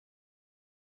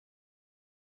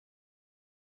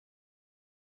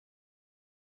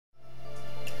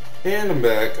And I'm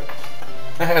back.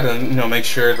 I had to, make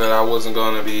sure that I wasn't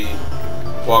going to be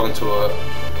walking to a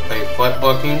butt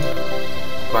bucking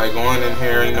by going in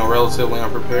here, relatively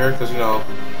unprepared, because,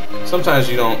 sometimes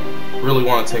you don't really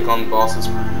want to take on the bosses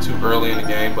too early in the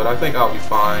game, but I think I'll be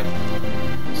fine.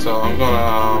 So I'm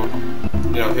gonna,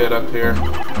 head up here,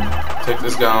 take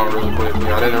this guy on really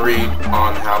quickly. I didn't read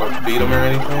on how to beat him or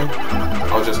anything.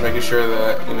 I was just making sure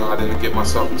that, I didn't get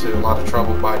myself into a lot of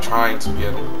trouble by trying to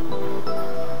get him.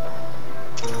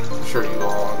 I'm sure you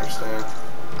all understand.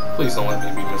 Please don't let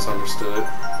me be misunderstood.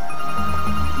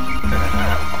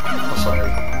 I'm sorry.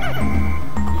 You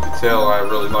can tell I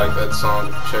really like that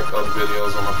song. Check other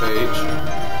videos on my page.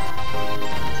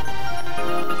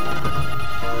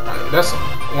 That's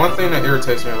one thing that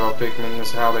irritates me about Pikmin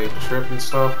is how they trip and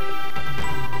stuff.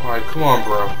 Alright, come on,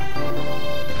 bro.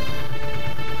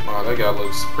 Wow, that guy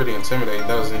looks pretty intimidating,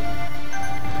 doesn't he?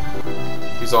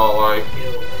 He's all like,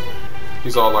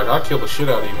 I'll kill the shit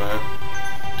out of you, man.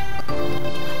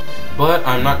 But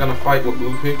I'm not gonna fight with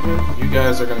blue Pikmin. You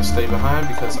guys are gonna stay behind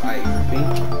because I think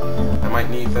I might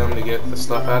need them to get the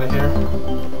stuff out of here.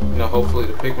 Hopefully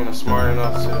the Pikmin are smart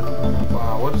enough to.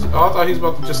 Wow, what is it? Oh, I thought he was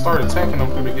about to just start attacking them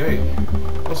through the gate.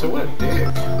 I said, what a dick.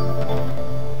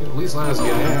 At least let us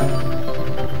get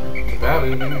in.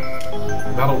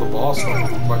 Battle the boss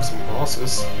like some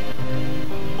bosses.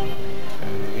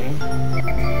 Okay.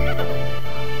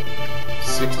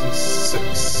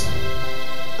 66.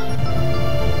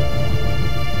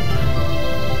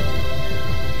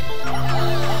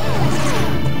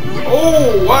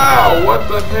 Oh, wow, what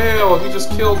the hell? He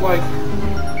just killed, like...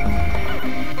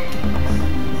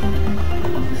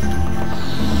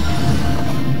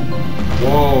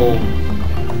 Whoa.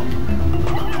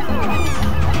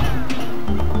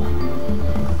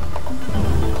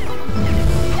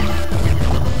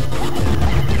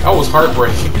 That was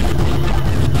heartbreaking.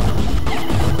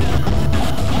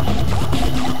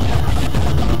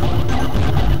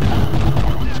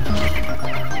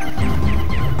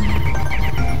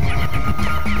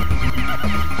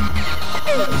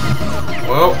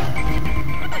 Well,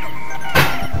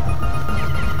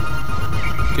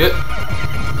 get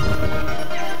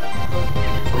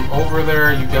from over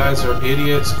there, you guys are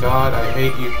idiots. God, I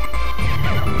hate you.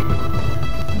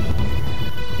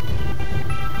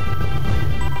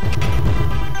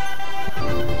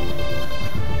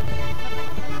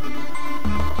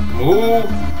 Move.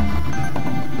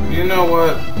 You know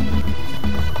what?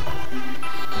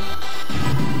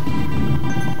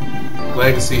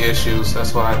 Legacy issues.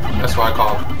 That's what I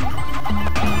call them.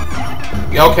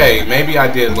 Okay, maybe I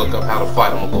did look up how to fight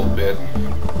them a little bit.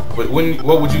 But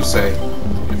what would you say?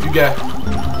 If you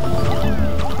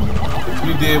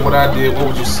did what I did, what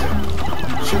would you say?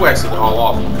 She waxed it all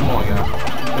off. Come on, y'all.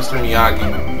 Mr. Miyagi.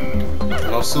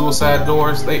 Those suicide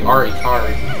doors, they are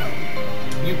Ikari.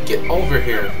 You get over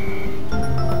here.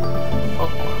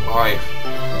 Fuck my life.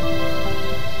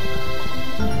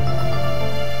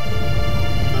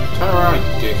 Turn around, you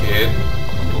dickhead.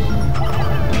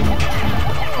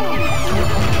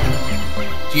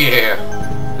 Yeah,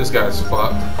 this guy's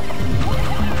fucked.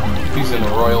 He's in the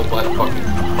royal butt fucking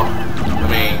fuck. I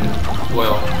mean,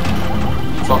 well,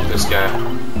 fuck this guy.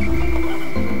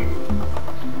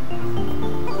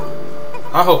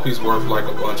 I hope he's worth like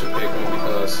a bunch of Pikmin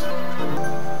because...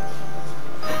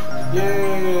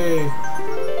 Yay!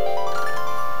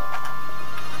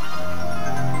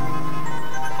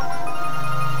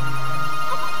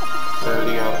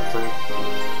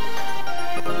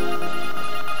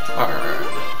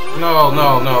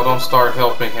 No, don't start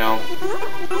helping him.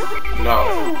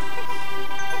 No.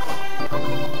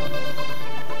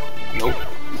 Nope.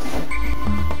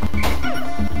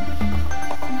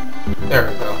 There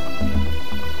we go.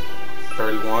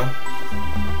 31.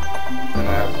 And I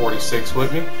have 46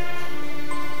 with me.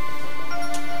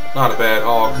 Not a bad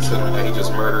haul considering that he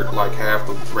just murdered like half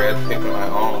the red Pikmin I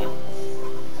own.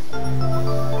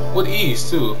 With ease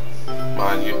too,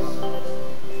 mind you.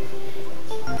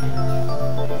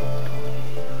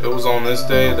 It was on this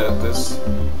day that this...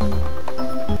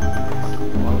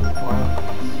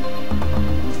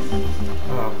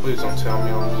 Oh, please don't tell me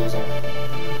I'm losing.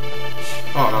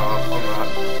 Oh no, I'm not.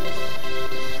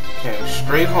 Came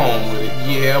straight home with it.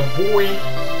 Yeah, boy!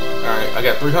 Alright, I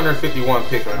got 351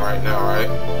 Pikmin right now, right?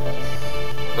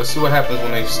 Let's see what happens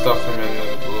when they stuff them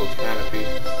in the little canopy.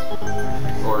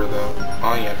 Or the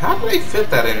onion. How do they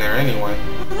fit that in there anyway?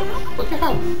 Look at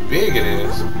how big it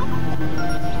is.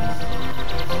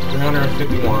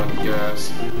 351, guys.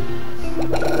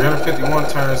 351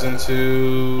 turns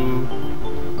into...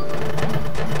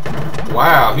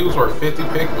 Wow, he was worth 50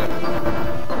 Pikmin.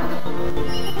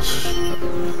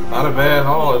 Not a bad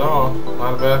haul at all.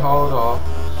 Not a bad haul at all.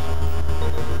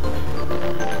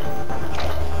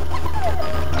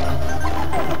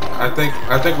 I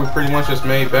think we pretty much just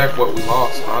made back what we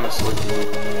lost, honestly.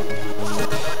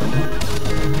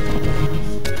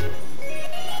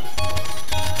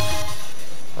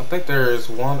 I think there is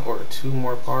 1 or 2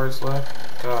 more parts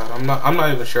left. God, I'm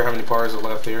not even sure how many parts are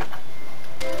left here.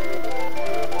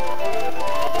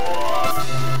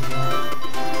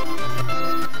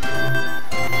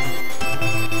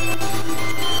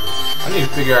 I need to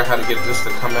figure out how to get this to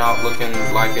come out looking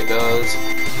like it does.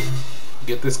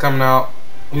 Get this coming out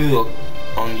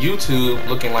on YouTube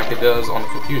looking like it does on the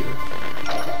computer.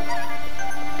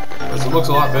 Because it looks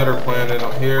a lot better playing it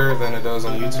on here than it does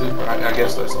on YouTube. I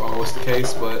guess that's always the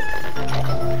case, but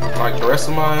like the rest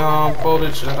of my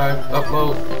footage that I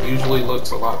upload usually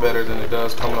looks a lot better than it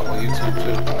does coming up on YouTube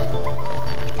too.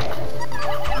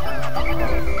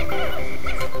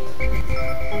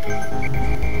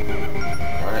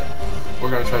 Alright,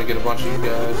 we're gonna try to get a bunch of you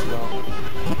guys, you know,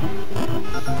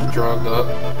 drugged up.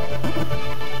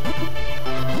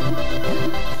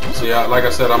 So yeah, like I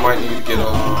said, I might need to get a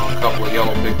couple of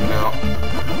yellow Pikmin out,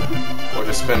 or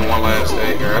just spend one last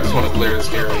day here. I just want to clear this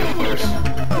area first,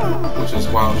 which is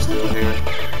why I'm still here.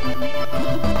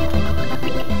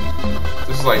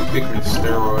 This is like Pikmin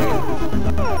steroid.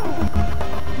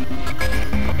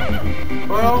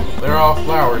 Well, they're all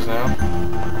flowers now.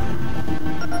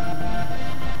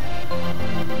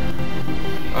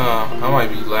 I might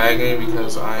be lagging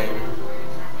because I'm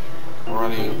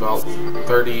running about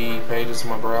 30 pages in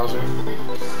my browser.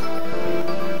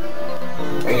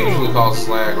 I usually call it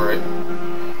lag, right? I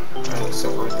need to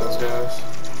separate those guys.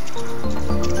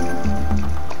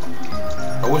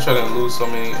 I wish I didn't lose so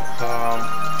many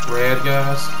red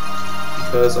guys,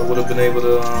 because I would have been able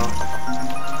to.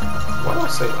 Why do I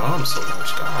say so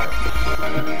much? God.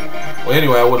 Well,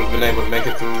 anyway, I would have been able to make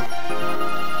it through.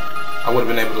 I would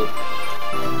have been able to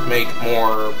make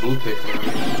more blue Pikmin.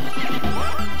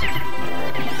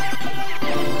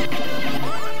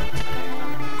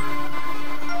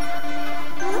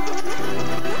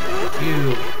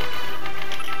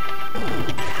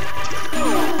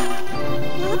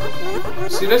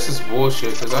 See, this is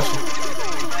bullshit, because I should...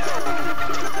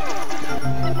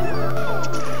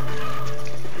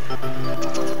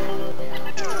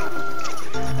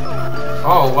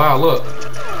 Oh, wow, look.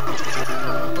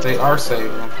 They are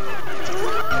saving.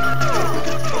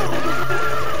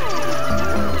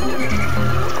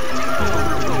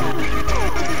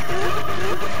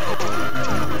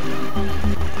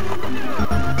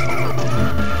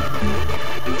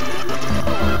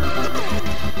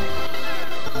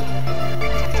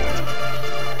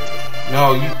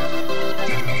 No, you...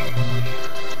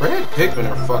 Red Pikmin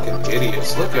are fucking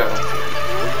idiots. Look at them.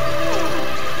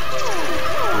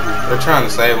 They're trying to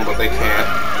save them, but they can't.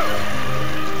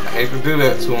 I hate to do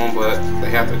that to them, but they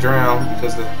have to drown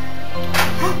because the...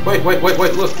 Wait, look.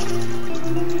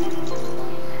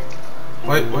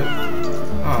 Wait.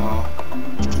 Oh.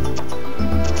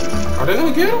 Are they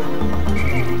gonna get him?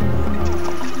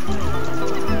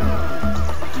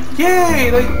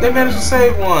 Yay! They managed to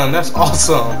save one. That's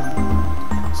awesome.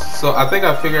 So I think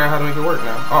I figured out how to make it work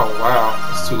now. Oh wow,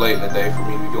 it's too late in the day for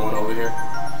me to be going over here.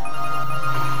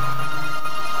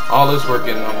 All this work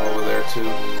getting them over there too.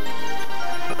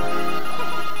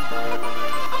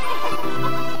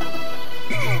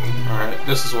 Alright,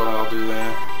 this is what I'll do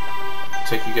then.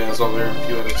 Take you guys over there a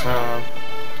few at a time,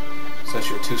 since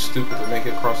you're too stupid to make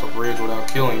it across a bridge without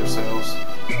killing yourselves.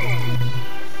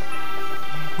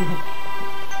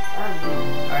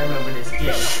 I remember this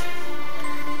game.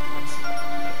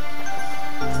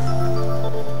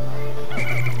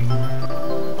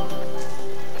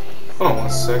 Hold on 1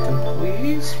 second,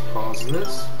 please. Pause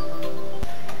this.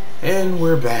 And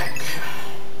we're back.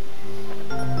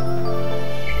 Just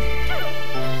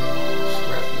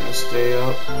wrapping this day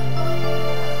up.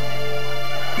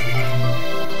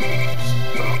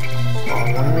 Stop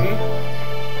following me.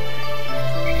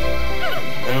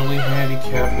 Mentally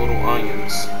handicapped little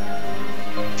onions.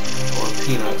 Or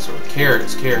peanuts, or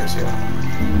carrots, yeah.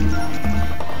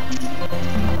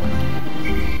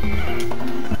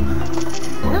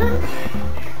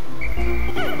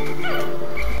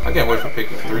 I can't wait for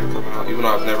Pikmin 3 to come out, even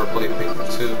though I've never played Pikmin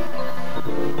 2.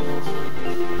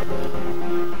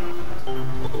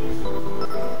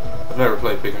 I've never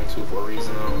played Pikmin 2 for a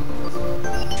reason, though.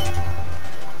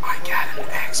 I got an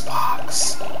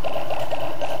Xbox.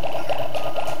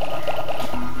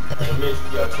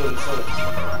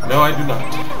 No, I do not,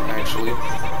 actually.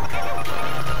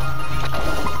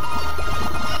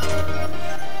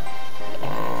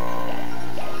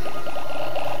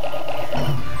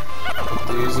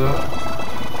 these up.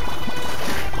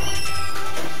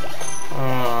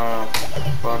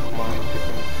 Fuck my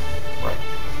Pikmin. Right.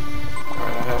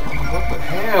 Alright, I have. What the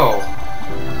hell?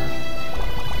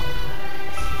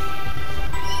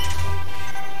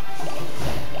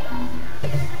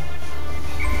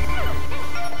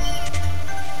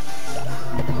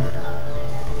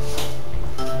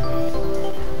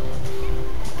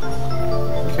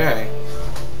 Okay.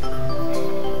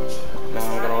 Now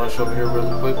I'm gonna rush over here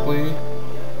really quickly.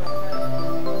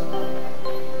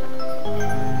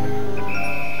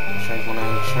 Change my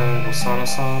name to Churn with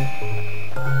Sana-san.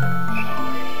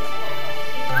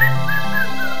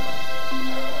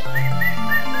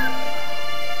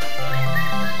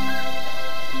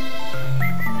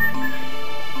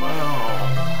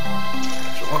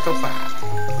 What the fuck?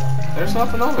 There's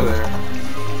nothing over there.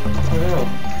 What the hell?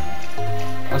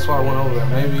 That's why I went over there.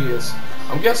 Maybe it's...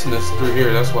 I'm guessing it's through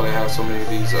here. That's why they have so many of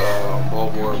these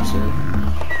bulb orbs here.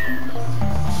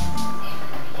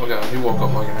 Look at him. He woke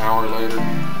up like an hour later.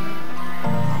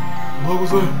 What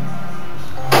was that?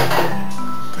 I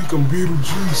think I'm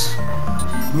Beetlejuice.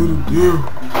 Little deal.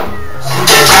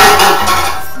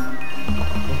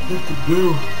 I think the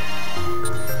deal.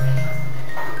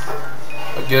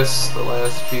 I guess the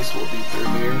last piece will be through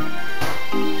here.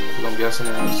 I'm guessing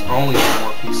there's only one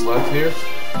more piece left here.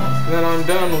 And then I'm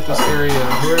done with this area.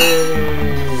 Hooray!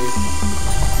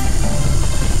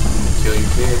 Kill your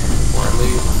kid before I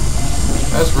leave.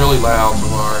 That's really loud,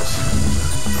 Tavares.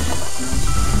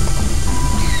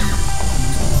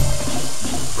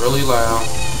 Really loud.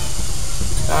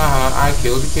 I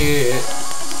killed the kid.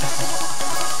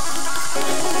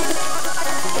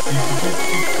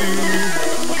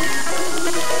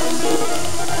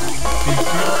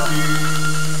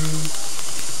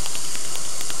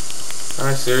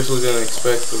 I seriously didn't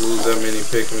expect to lose that many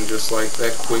Pikmin just like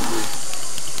that quickly.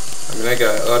 I mean, that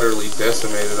guy utterly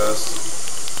decimated us.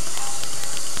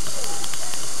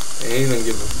 And he didn't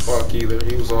give a fuck either.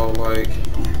 He was all like,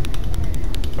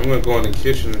 I'm gonna go in the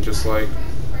kitchen and just like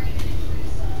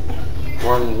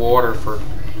run water for...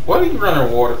 What are you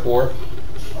running water for?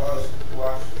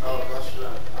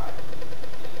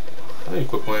 I need to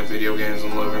quit playing video games in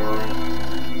the living room.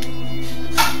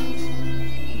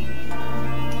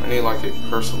 I need like a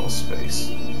personal space.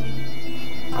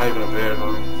 Not even a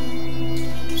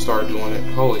bedroom. Start doing it.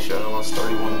 Holy shit, I lost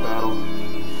 31 in battle.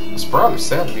 It's probably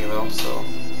sad to me though, so.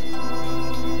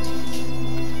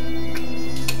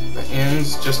 The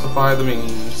ends justify the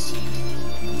means.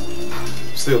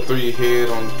 Still three ahead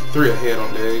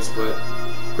on days, but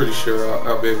pretty sure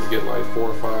I'll be able to get like 4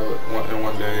 or 5 in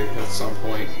one day at some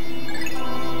point.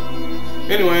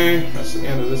 Anyway, that's the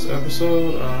end of this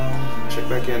episode. Check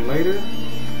back in later.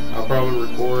 I'll probably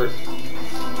record,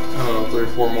 I don't know, 3 or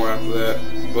 4 more after that,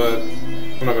 but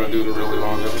I'm not going to do the really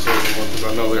long episodes anymore because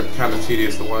I know they're kind of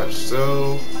tedious to watch.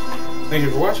 So, thank you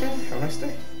for watching. Have a nice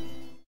day.